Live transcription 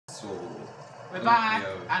We're back,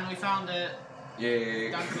 and we found it.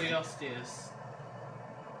 Yay! Dankliosteus.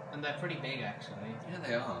 And they're pretty big, actually. Yeah,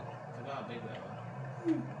 they are. I forgot how big they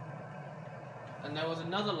are. And there was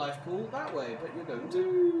another life pool that way, but you're going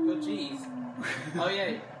to. Oh, jeez. Oh,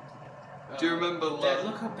 yeah. Do you remember?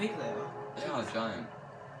 Look how big they are. They are giant.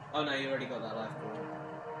 Oh no, you already got that life pool.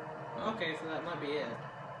 Oh. Okay, so that might be it.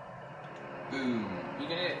 Boom. You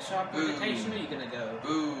gonna get shark meditation, or you gonna go?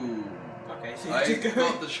 Boom. Okay, so you I just go.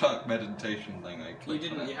 got the shark meditation thing. I clicked You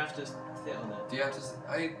didn't. on it. You have to sit on it. Do you have to?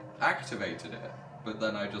 I activated it, but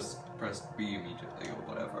then I just pressed B immediately or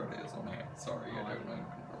whatever it is on here. Sorry, I don't know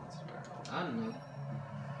controls very well. I don't know.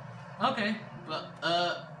 Okay, but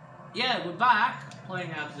yeah, we're back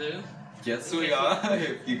playing ABZû. Yes, we are.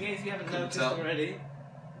 In case you haven't noticed already.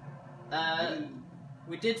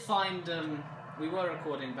 We did find, we were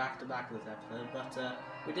recording back to back this episode, but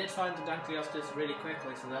we did find the Dankliosteus really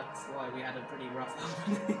quickly, so that's why we had a pretty rough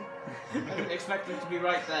opening. I didn't expect it to be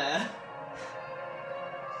right there.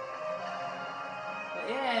 But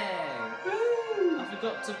yay! Woo! I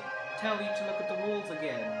forgot to tell you to look at the walls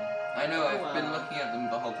again. I know, I've been looking at them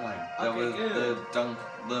the whole time. Okay, there was good.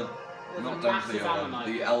 not Dunkley one,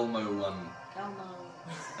 the Elmo one.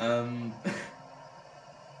 Elmo.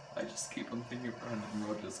 I just keep on thinking of Brandon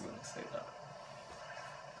Rogers when I say that.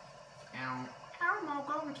 Elmo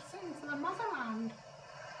going to sing for the motherland.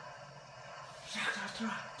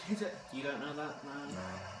 You don't know that? No.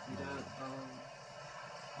 You don't?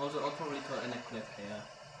 Also, I'll probably put in a clip here.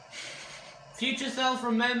 Future self,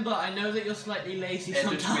 remember, I know that you're slightly lazy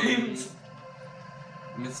sometimes.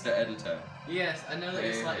 Mr. Editor. Yes, I know that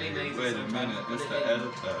you're slightly lazy Wait sometimes. a minute, Mr.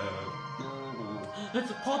 Editor. It's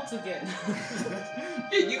the pots again.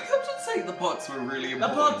 Yeah, you kept on saying the pots were really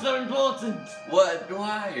important. The pots are important! What?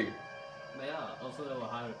 Why? They are. Also, they were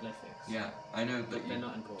hieroglyphics. Yeah, I know that they're you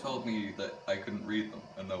not important. told me that I couldn't read them,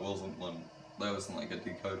 and there wasn't one. There wasn't like a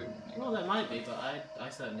decoding thing. Well, there might be, but I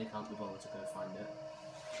certainly can't be bothered to go find it.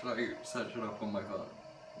 Should I search it up on my phone?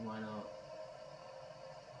 Why not?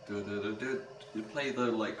 You play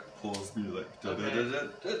the like pause music. Okay.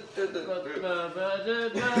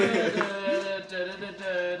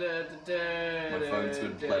 My phone's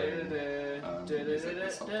been playing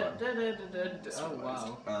music sometimes. Oh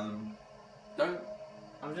wow. Don't.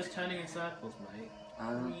 I'm just turning in circles, mate.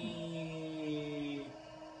 Oh,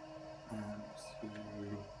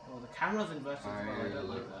 the camera's inverted as well. I don't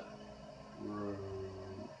like that.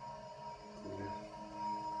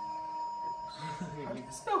 How do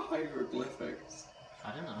you spell hieroglyphics? I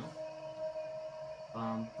don't know.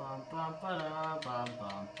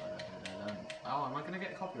 Oh, am I gonna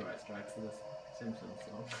get a copyright strike for this Simpsons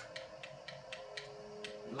song?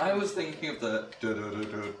 I was thinking of the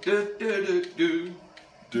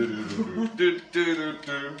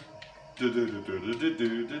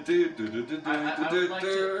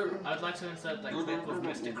I'd like to insert that clip of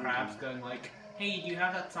Mr. Krabs going like, hey, do you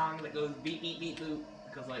have that song that goes beep beep beep boop?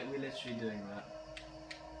 Because like, we're literally doing that.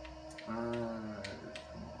 Come on.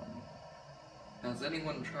 Has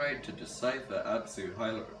anyone tried to decipher ABZû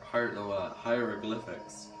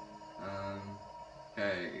hieroglyphics?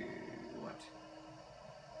 Okay, what?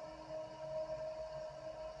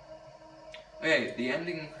 Okay, the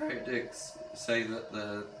ending critics say that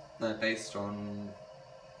they're based on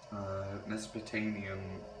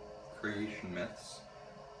Mesopotamian creation myths,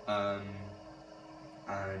 and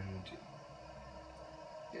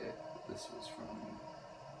yeah, this was from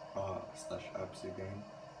r/ABZû game.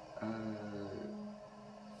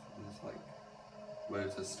 There's like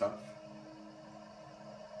loads of stuff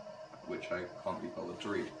which I can't be bothered to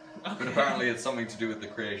read, but apparently it's something to do with the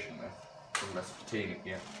creation myth from Mesopotamia.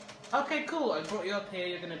 Yeah. Okay, cool. I brought you up here.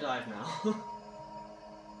 You're gonna dive now.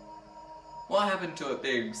 What happened to it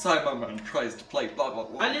being Cyberman tries to play blah blah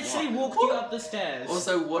blah? I literally walked you up the stairs.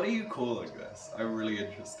 Also, what are you calling this? I'm really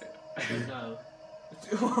interested. I don't know.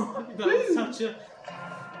 That was such a...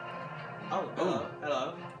 Oh, hello.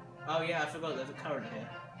 Hello. Oh yeah, I forgot there's a current here.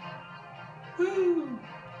 Woo!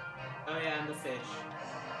 Oh yeah, and the fish.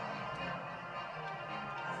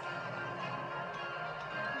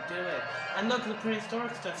 You do it. And look, the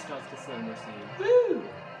prehistoric stuff starts to form with you. Woo!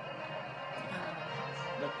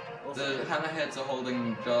 Look, The hammerheads are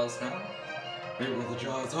holding jars now. Maybe the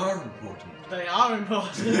jars are important. They are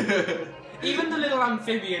important. Even the little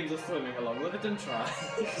amphibians are swimming along. Look at them try.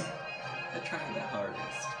 They're trying their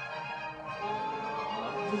hardest.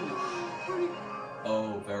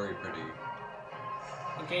 Oh, very pretty.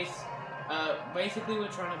 In case, basically we're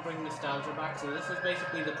trying to bring nostalgia back, so this is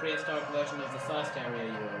basically the prehistoric version of the first area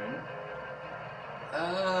you were in.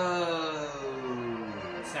 Oh.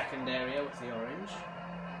 The second area with the orange.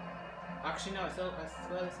 Actually, no, I swear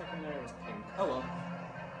the second area was pink. Oh well.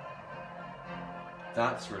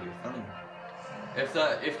 That's really funny.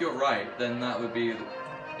 If you're right, then that would be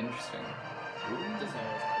interesting. Ooh. This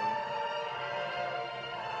area is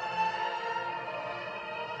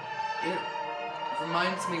cool. It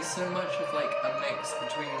reminds me so much of like a mix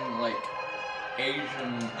between like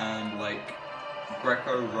Asian and like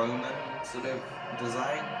Greco-Roman sort of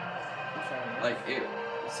design. Like it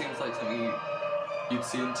seems like something you'd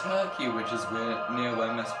see in Turkey, which is near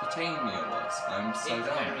where Mesopotamia was. I'm so it's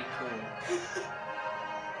down. very cool.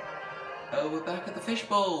 Oh, we're back at the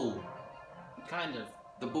fishbowl. Kind of.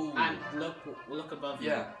 The ball. And look above you.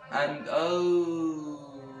 Yeah. And oh.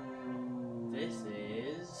 This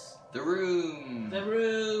is the room. the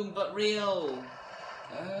room, but real.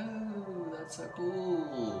 Oh, that's so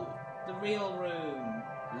cool. The real room.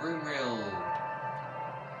 Room real.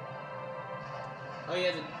 Oh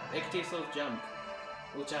yeah, the Ichthyosaur's jump,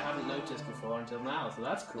 which I haven't noticed before until now, so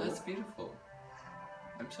that's cool. That's beautiful.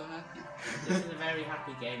 I'm so happy. This is a very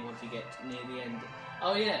happy game once you get near the end.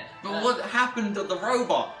 Oh yeah. But what happened to the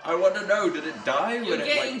robot? I want to know. Did it die when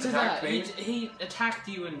it like attacked me? He attacked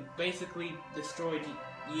you and basically destroyed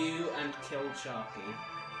you and killed Sharky.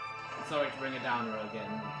 I'm sorry to bring a downer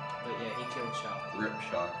again, but yeah, he killed Sharky. Rip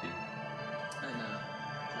Sharky. I know.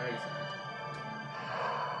 Very sad.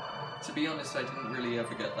 To be honest, I didn't really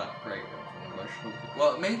ever get that great of an emotional.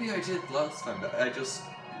 Well, maybe I did last time, but I just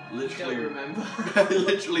literally don't remember. I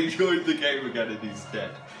literally joined the game again and he's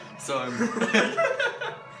dead. So I'm.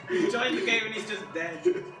 You joined the game and he's just dead.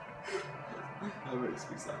 That makes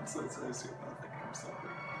me sound so sociopathic. I'm sorry.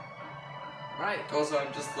 Right. Also,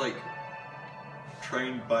 I'm just like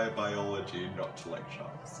trained by biology not to like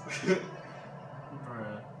sharks.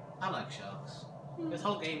 Bruh. I like sharks. This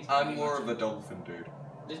whole game's I'm more of a dolphin dude.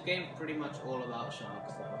 This game's pretty much all about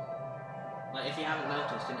sharks, though. Like, if you haven't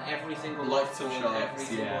noticed, in every single Lots of level, sharks, every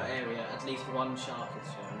single yeah. area, at least one shark is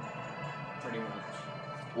shown. Pretty much.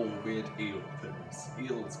 Or weird eel things.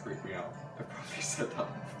 Eels creep me out. I've probably said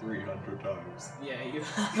that 300 times. Yeah, you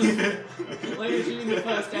have. Like, in the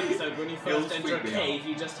first episode, when you first Eels enter a freak me cave,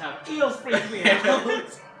 you just have eels freak me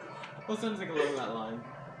out. Or something along that line.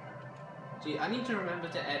 Gee, I need to remember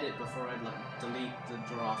to edit before I like delete the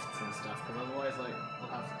drafts and stuff, because otherwise, like, I'll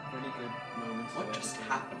have really good moments. What just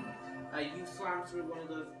happened? You swam through one of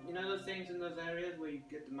those, you know those things in those areas where you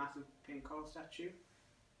get the massive pink coral statue?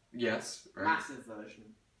 Yes, right. Massive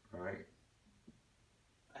version. Right.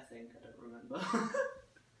 I think, I don't remember.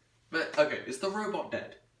 But, okay, is the robot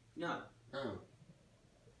dead? No. Oh.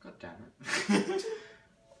 God damn it.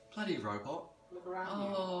 Bloody robot. Look around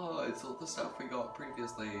Oh, it's all the stuff we got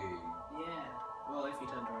previously. you. Yeah. Well, if you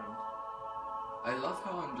turned around. I love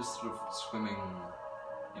how I'm just sort of swimming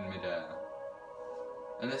in midair.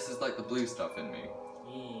 And this is like the blue stuff in me.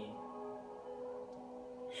 Yeah.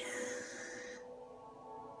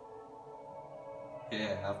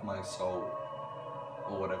 Here, have my soul.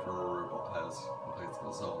 Or whatever a robot has in place of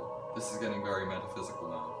a soul. This is getting very metaphysical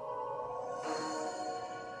now.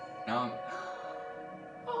 Now I'm...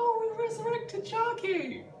 Oh, we resurrected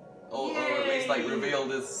Sharky! Or at least like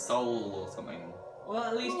revealed his soul or something. Well,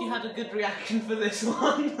 at least you had a good reaction for this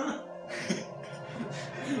one.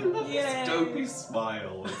 This dopey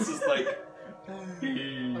smile. It's just like...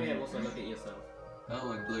 Oh yeah, also look at yourself.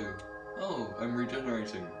 Oh, I'm blue. Oh, I'm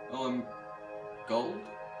regenerating. Oh, I'm... Gold?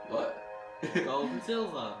 What? Gold and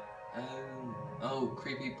silver. Oh,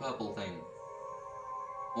 creepy purple thing.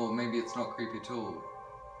 Or maybe it's not creepy at all.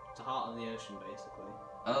 It's the heart of the ocean, basically.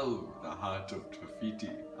 Oh, the heart of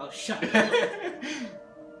Tafiti. Oh, shut up.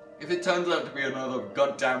 If it turns out to be another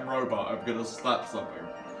goddamn robot, I'm gonna slap something.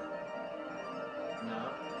 No.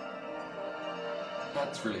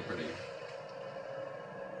 That's really pretty.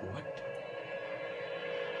 What?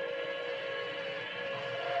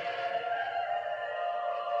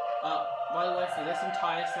 By the way, for this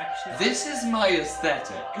entire section... This is my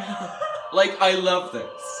aesthetic. Like, I love this.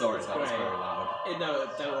 Sorry, that was great. very loud. No,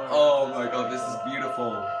 don't worry. Oh my god, this is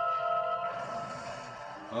beautiful.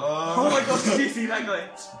 Oh my god, did you see that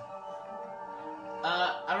glitch?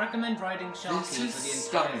 I recommend riding Sharky This is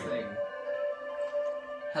for the entire stunning. thing.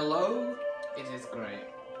 Hello? It is great.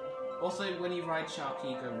 Also, when you ride Sharky,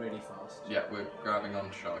 you go really fast. Yeah, we're grabbing on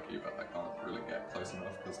Sharky, but I can't really get close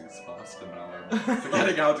enough because he's fast, and now I'm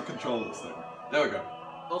forgetting how to control this thing. There we go.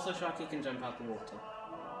 Also, Sharky can jump out the water.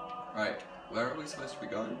 Right, where are we supposed to be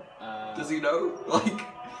going? Does Does he know? Like...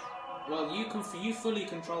 Well, you fully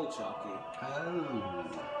control Sharky. Oh.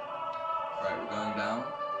 Right, we're going down.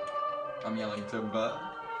 I'm yelling timber.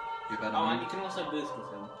 You better Oh, and move. you can also boost with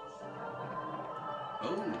him.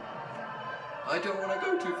 Oh. I don't want to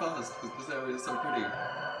go too fast because this area is so pretty.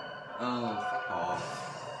 Oh, fuck off.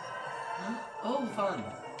 Huh? Oh, fun.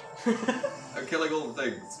 I'm killing all the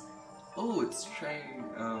things. Oh, it's train.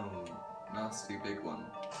 Oh, nasty big one.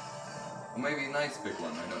 Or maybe nice big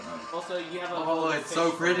one, I don't know. Also, you have a Oh, it's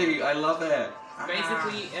so pretty. I love it.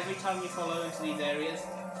 Basically, every time you follow into these areas,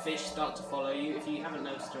 fish start to follow you. If you haven't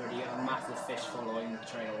noticed already, you have a massive fish following the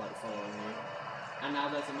trail, like following you. And now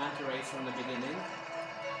there's a manta ray from the beginning.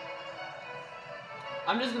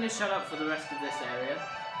 I'm just going to shut up for the rest of this area.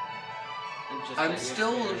 And just I'm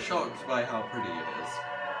still shocked by how pretty it is.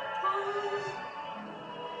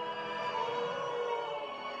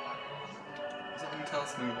 Something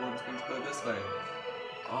tells me it wants me to go this way.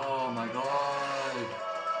 Oh my god.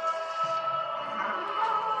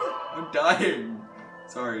 I'm dying.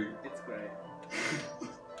 Sorry. It's great.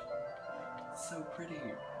 It's so pretty.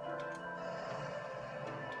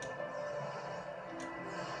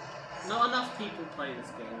 Not enough people play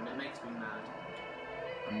this game and it makes me mad.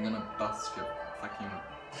 I'm gonna bust your fucking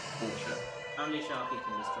bullshit. Only Sharky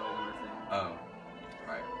can destroy everything. Oh.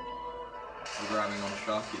 Right. We're grabbing on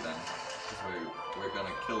Sharky then. Because we're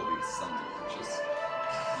gonna kill these sons of bitches.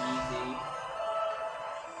 Easy.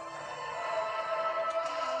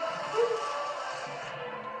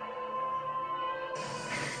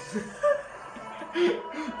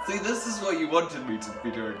 See, this is what you wanted me to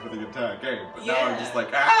be doing for the entire game, but now I'm Yeah. just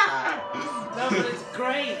like, ah! No, but it's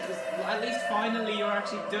great, because at least finally you're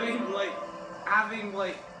actually doing, like, having,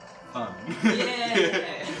 like... Fun. Yeah!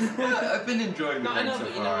 I've been enjoying the No, I game know, so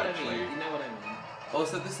but you know far, what actually. I mean. You know what I mean.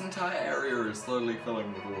 Also, this entire area is slowly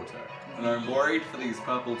filling with water, and I'm worried for these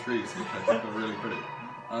purple trees, which I think are really pretty.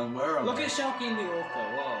 Where am I? Look at Sharky and the Orca,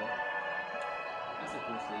 wow. That's a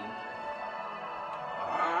cool scene.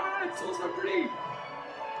 Ah, it's also pretty!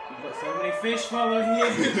 You've got so many fish following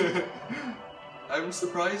you! I'm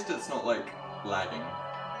surprised it's not, like, lagging.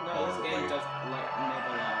 No, this game does, like,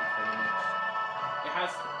 never lag, pretty much. It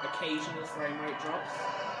has occasional frame rate drops,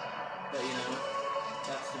 but, you know,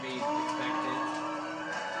 that's to be expected.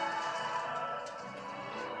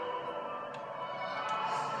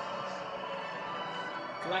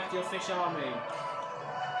 Collect your fish army.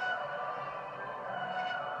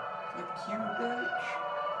 Fuck you, bitch.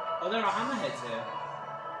 Oh, there are hammerheads here.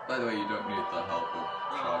 By the way, you don't need the help of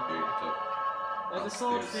Sharky to There's a bust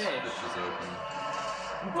swordfish. these bitches open.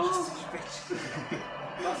 Busted bitch.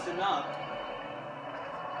 Busted up.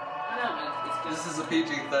 I know, man. It's just... This is a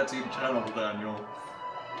PG-13 channel, Daniel.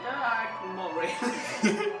 No, not really.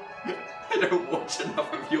 I don't watch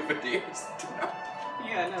enough of your videos to know.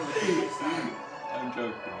 Yeah, no, but it's I'm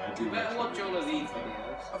joking, I do you better watch your all of these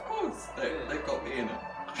videos. Of course, they've got me in it.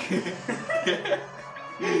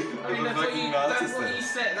 I mean, that's what you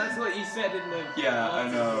said. That's what you said in the. Yeah,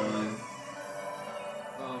 I know.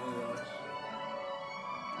 Oh my gosh.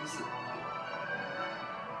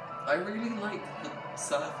 I really like the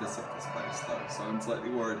surface of this place, though, so I'm slightly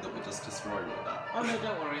worried that we're just destroying all that. Oh no,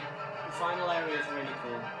 don't worry. The final area is really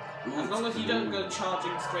cool. Ooh, as long as you don't go blue.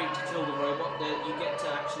 charging straight to kill the robot, you get to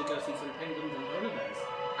actually go see some penguins and polar bears.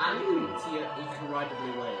 And you can ride a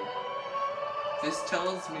blue whale. This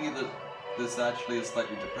tells me that this actually is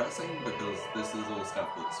slightly depressing because this is all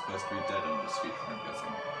stuff that's supposed to be dead in this future, I'm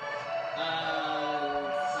guessing.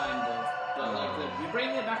 Kind of. But like, we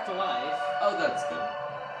bring it back to life. Oh, that's good.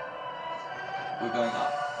 We're going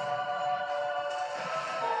up.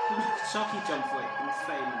 Sharky jumps like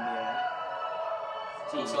insane in the air.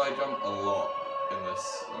 Also, I jump a lot in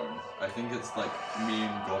this zone. I think it's like me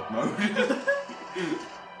in God mode.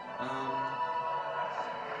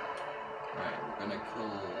 Right, we're gonna kill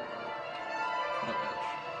a bitch.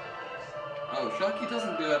 Oh, Sharky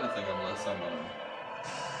doesn't do anything unless I'm on him.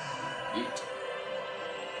 Eat.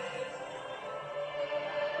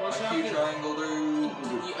 Well, Thank Sharky, you, Triangle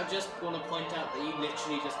Dude. I just want to point out that you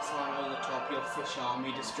literally just climbed over the top. Your fish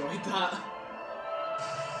army destroyed that.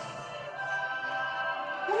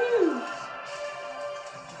 Woo!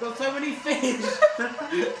 You've got so many fish!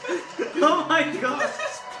 Oh my god!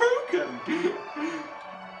 It's broken!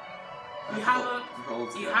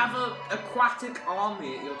 You have a aquatic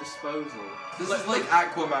army at your disposal. This is like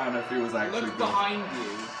Aquaman if he was actually Look behind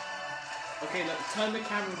you. Okay, look, turn the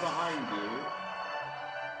camera behind you.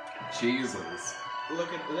 Jesus.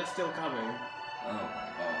 Look at, they're still coming. Oh my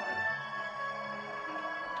god.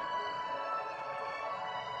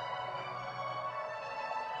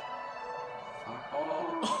 Fuck off.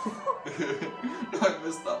 No, I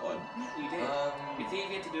missed that one. You did. It's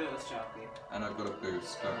easier to do it with Sharky. And I've got a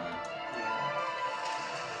boost, don't I?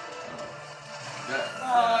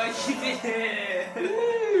 Oh, you did it!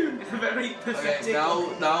 It's a very pathetic.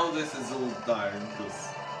 Okay, now this is all dying because.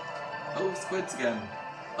 Oh, squids again.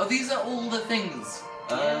 Oh, these are all the things.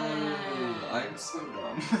 Oh, I'm so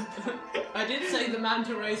dumb. I did say the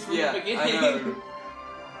manta rays from yeah, the beginning. I know.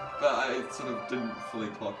 But I sort of didn't fully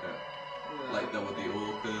clock it. Yeah. Like, there were the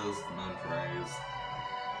orcas, the manta rays.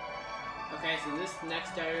 Okay, so this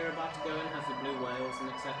next area we're about to go in has the blue whales and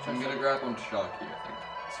etc. I'm gonna grab onto Sharky, I think.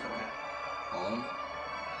 So, hold on.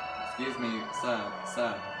 Excuse me,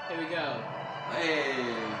 sir. Here we go.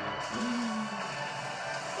 Hey!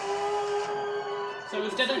 So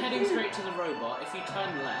instead of heading straight to the robot, if you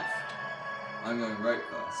turn left... I'm going right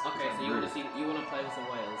first. Okay, so you want to play with the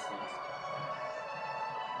whales first.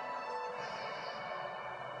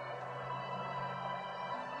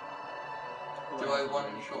 Do I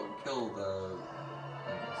one-shot kill the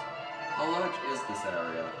things? How large is this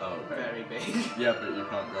area? Oh, okay. Very big. Yeah, but you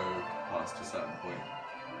can't go past a certain point.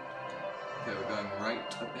 Okay, we're going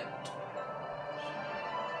right a bit.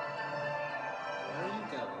 Where are you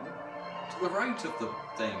going? To the right of the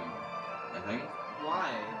thing, I think. Why?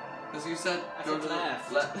 Because you said I go said to left.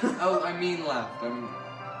 the left. Oh, I mean left.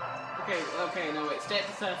 Okay, no wait, stay at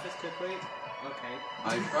the surface quickly. Okay.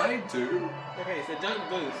 I tried to. Okay, so don't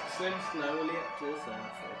boost, swim slowly up to the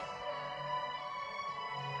surface.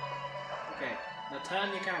 Okay, now turn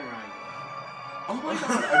your camera angle. Oh my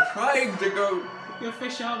god, I'm trying to go. Your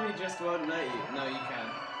fish army just won't let you. No, you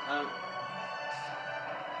can.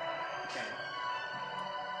 Okay.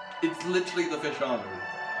 It's literally the fish army.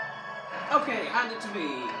 Okay, hand it to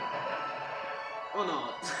me. Or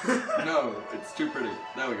not. No, it's too pretty.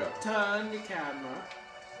 There we go. Turn your camera.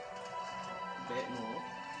 Bit more.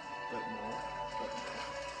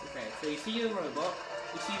 Okay, so you see the robot,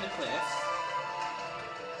 you see the cliffs.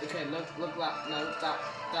 Okay, look that, no,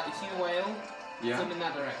 that, you see the whale? Yeah. Swim in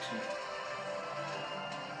that direction.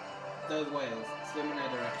 Those whales, swim in their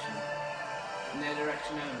direction. In their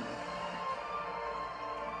direction only.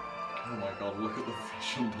 Oh my god, look at the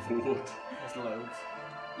fish under the water. There's loads.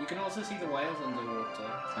 You can also see the whales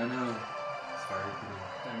underwater. I know. It's very pretty.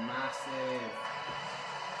 They're massive.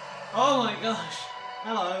 Oh my gosh!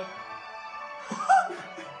 Hello.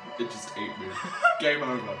 It just ate me. Game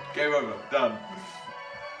over. Game over. Done.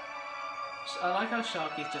 I like how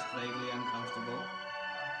Sharky's just vaguely uncomfortable.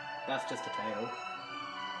 That's just a tail.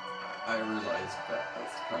 I realised that I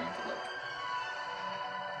was trying to look.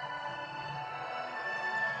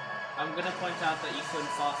 I'm gonna point out that you swim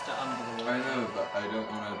faster under the water. I know, but I don't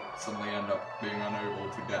want to suddenly end up being unable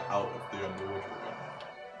to get out of the underwater again.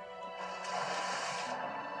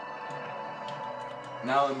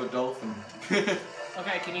 Now I'm a dolphin.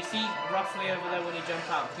 Okay, can you see roughly over there when you jump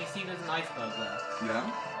out? Can you see there's an iceberg there? Yeah?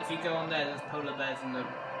 If you go on there's polar bears and the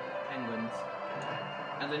penguins.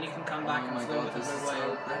 And then you can come back and swim with the blue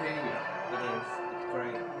whale. So pretty. It is. It's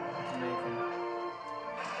great. It's amazing.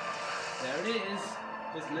 There it is.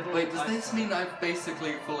 This little Wait, does iceberg. this mean I've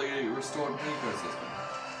basically fully restored an ecosystem?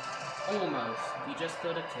 Almost. You just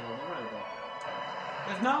gotta kill the robot.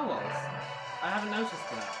 There's narwhals. I haven't noticed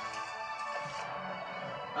that.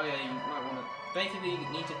 Oh yeah, you might want to... Basically, you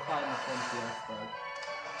need to climb up onto the iceberg.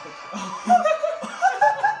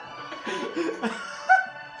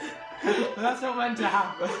 That's not meant to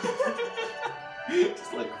happen.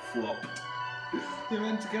 Just like flop. You're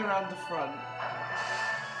meant to go around the front.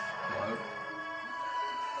 Hello?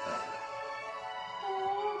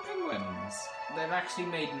 Oh, penguins. They've actually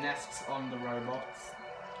made nests on the robots.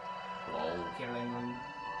 Lol. Killing them.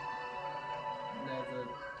 There's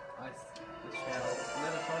the shell.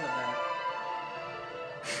 There's a polar bear.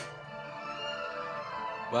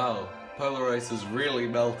 Wow, polar ice has really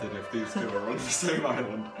melted if these two are on the same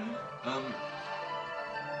island.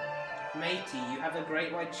 Matey, you have a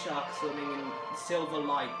great white shark swimming in silver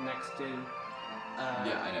light next to...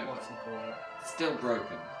 yeah, I know. What's it called? Still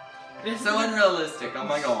broken. This So unrealistic, oh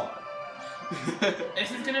my god.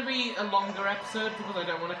 This is gonna be a longer episode because I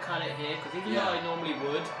don't want to cut it here, because even though I normally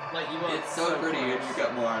would, like you are It's so pretty and you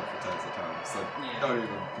get more advertiser time, so don't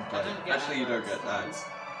even complain. Actually, you don't get ads.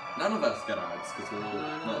 None of us get ads because we're all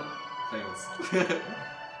not famous.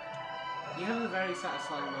 You have a very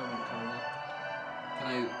satisfying moment coming up. Can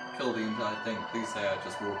I kill the entire thing? Please say I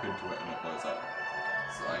just walk into it and it blows up.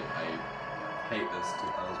 So I hate this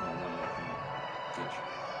 2001 looking glitch.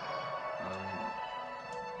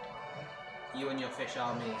 You and your fish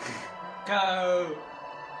army. Go!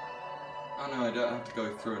 Oh no, I don't have to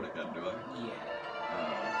go through it again, do I?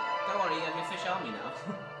 Yeah. Don't worry, you have your fish army now.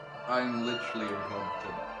 I'm literally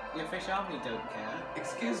incompetent. Your fish army don't care.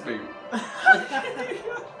 Excuse me.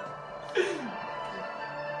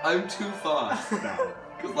 I'm too fast now.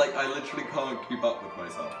 Because, like, I literally can't keep up with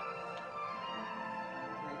myself.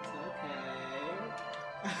 It's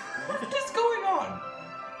okay. What is going on?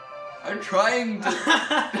 I'm trying to...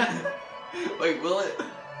 Wait, will it?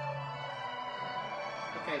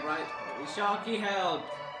 Okay, right. Sharky held.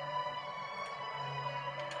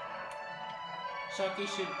 Sharky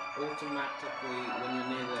should automatically, when you're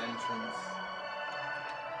near the entrance.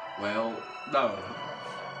 Well, no.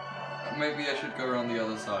 Maybe I should go around the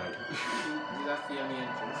other side. That's the only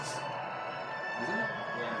entrance. Is it?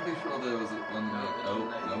 Yeah. I'm pretty sure there was one. No,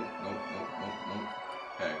 No.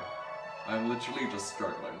 Okay. I'm literally just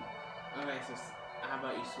struggling. Okay, so how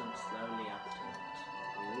about you swim slowly afterwards?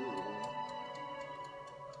 Ooh.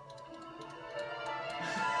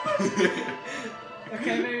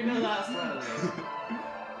 Okay, maybe not that slowly.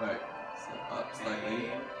 Right, so up slightly.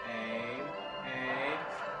 Aim.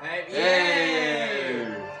 Yay! Yay!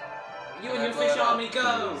 You and your fish army,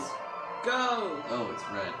 go! Go! Oh, it's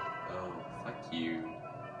red. Oh, fuck you.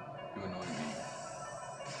 You annoy me.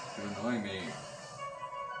 You annoy me.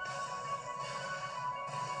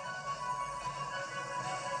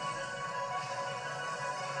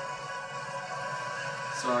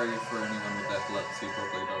 Sorry for anyone with epilepsy,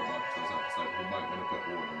 probably don't watch this episode. We might want to put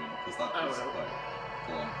warning in, because that was quite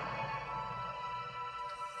fun.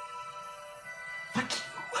 Fuck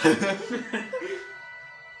you!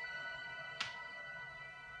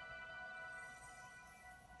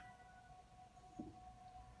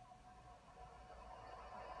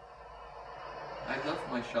 I love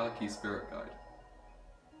my Sharky spirit guide.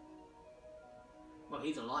 Well,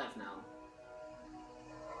 he's alive now.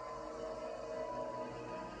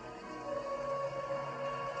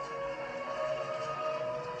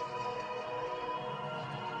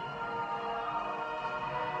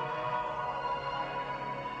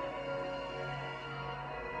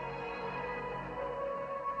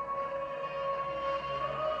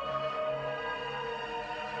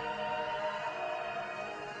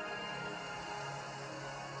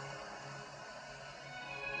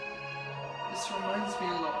 This reminds me a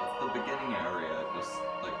lot of the beginning area, just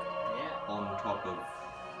like on top of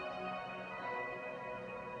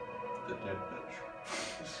the dead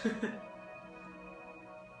bitch.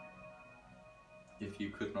 If you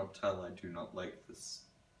could not tell, I do not like this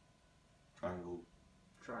triangle.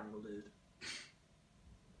 Triangle dude.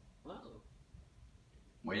 Well.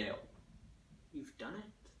 Well. You've done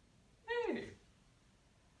it. Hey.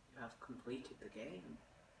 You have completed the game.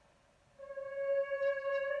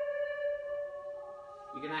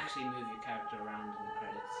 You can actually move your character around in the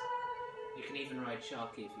credits. You can even ride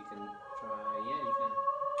Sharky if you can try. Yeah, you can.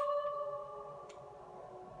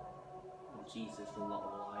 Oh, Jesus, a lot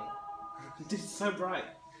of light. It's so bright.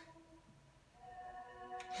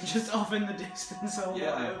 Just off in the distance, all the way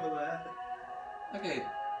over there. Okay.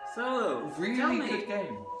 So, really tell me. good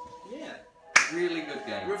game. Yeah. Really good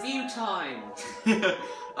game. Review time.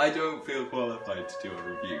 I don't feel qualified to do a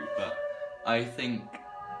review, but I think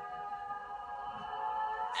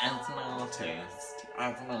as an artist,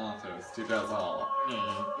 who does art,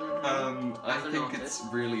 I think it's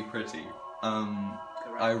really pretty.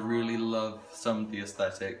 I really love some of the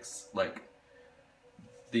aesthetics, like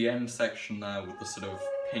the end section there with the sort of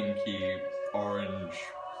pinky, orange,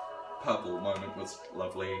 purple moment was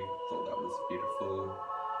lovely. Thought that was beautiful.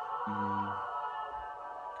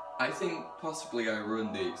 I think possibly I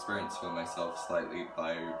ruined the experience for myself slightly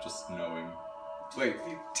by just knowing. Wait,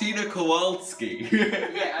 Tina Kowalski!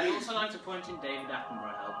 Yeah, I'd also like to point in David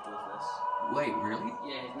Attenborough helped with this. Wait, really?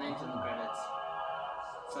 Yeah, his name's in the credits.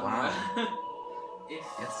 So, Wow. If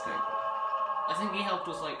Yes, David. I think he helped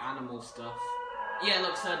with like animal stuff. Yeah,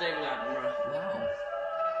 look, Sir David Attenborough. Wow.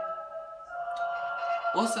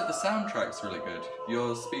 Also, the soundtrack's really good.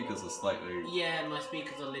 Your speakers are slightly... Yeah, my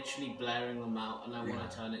speakers are literally blaring them out and I want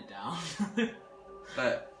to turn it down.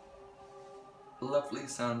 But, lovely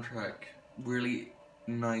soundtrack. Really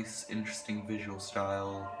nice, interesting visual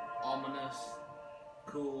style. Ominous.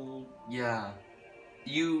 Cool. Yeah.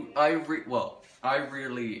 I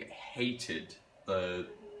really hated the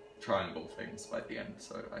triangle things by the end,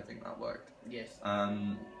 so I think that worked. Yes.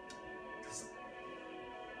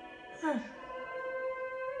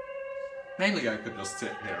 Mainly I could just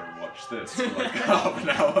sit here and watch this for like half an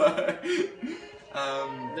hour.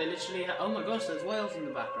 They literally oh my gosh, there's whales in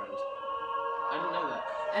the background. I didn't know that.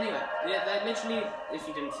 Anyway, yeah, they're literally, if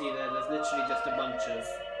you didn't see there's literally just a bunch of,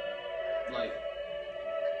 like,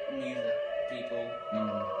 music people.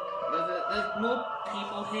 There's more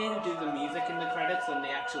people here who do the music in the credits than the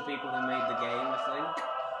actual people who made the game, I think.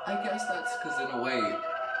 I guess that's because in a way,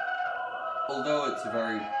 although it's a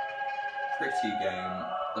very pretty game,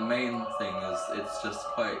 the main thing is it's just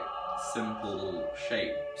quite simple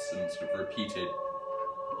shapes and sort of repeated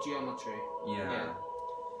geometry. Yeah.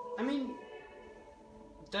 I mean,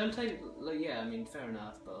 don't take, like, yeah, I mean, fair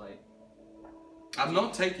enough, but like, I'm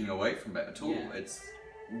not taking away from it at all. Yeah. It's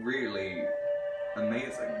really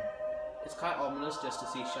amazing. It's quite ominous just to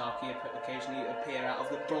see Sharky occasionally appear out of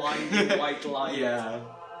the blinding white light. Yeah.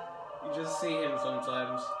 You just see him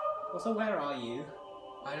sometimes. Also, where are you?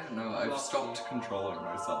 I don't know. I've stopped controlling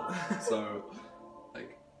myself. So,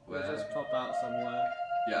 like, We'll where? just pop out somewhere.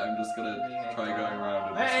 Yeah, I'm just gonna try going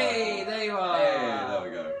around. Hey, there you are. Hey, there we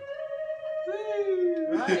go.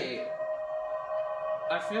 Woo. Right.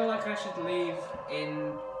 I feel like I should leave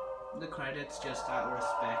in the credits just out of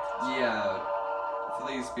respect. Yeah, for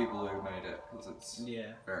these people who made it, because it's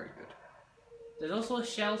very good. There's also a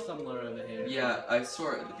shell somewhere over here. Yeah, I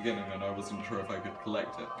saw it at the beginning and I wasn't sure if I could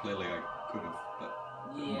collect it. Clearly I could have, but...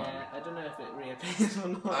 Yeah, I don't know if it reappears or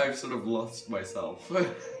not. I've sort of lost myself.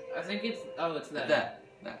 I think it's... Oh, it's there. There.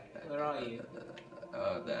 Where are you?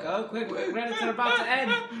 There. Go, quick, the credits are about to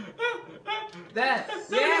end! There!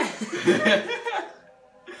 Yeah!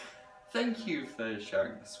 Thank you for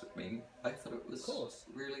sharing this with me. I thought it was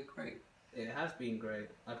really great. It has been great.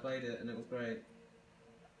 I played it and it was great.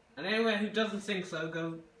 And anyone who doesn't think so,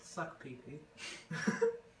 go suck pee-pee.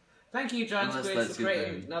 Thank you, Giant Squid, for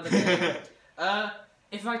creating another game.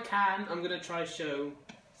 If I can, I'm going to try show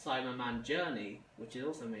Cyberman Journey, which is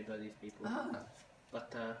also made by these people.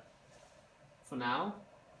 But for now,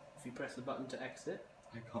 if you press the button to exit...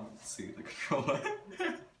 I can't see the controller.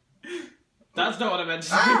 That's not what I meant to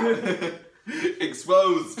say.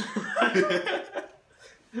 Exposed!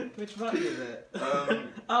 Which button is it?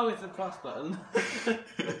 Oh, it's the plus button.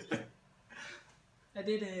 I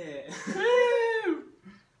did it. Woo!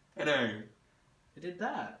 I know. I did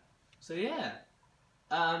that. So yeah.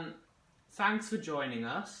 Thanks for joining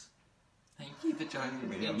us. Thank you for joining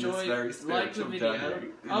me. Enjoy, like the video. Journey.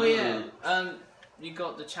 Oh yeah. You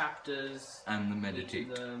got the chapters and the meditate.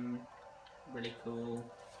 Really cool.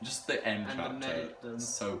 Just the end and chapter.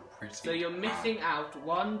 So pretty. So you're missing out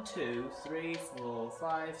 1, 2, 3, 4,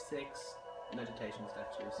 5, 6 meditation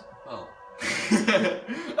statues. Well,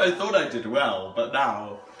 I thought I did well, but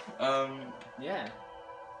now, yeah.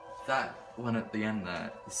 That one at the end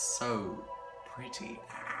there is so pretty.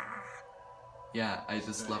 Yeah, I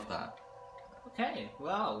just love that. Okay,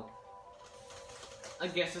 well, I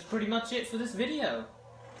guess that's pretty much it for this video.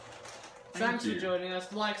 Thanks for joining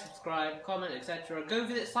us. Like, subscribe, comment, etc. Go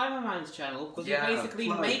visit Cyberman's channel because he basically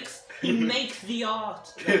makes the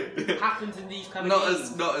art that happens in these kind of games.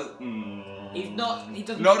 He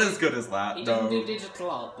doesn't. Not as good as that. He doesn't do digital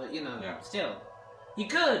art, but you know, still, he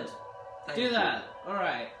could do that. All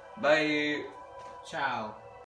right. Bye. Ciao.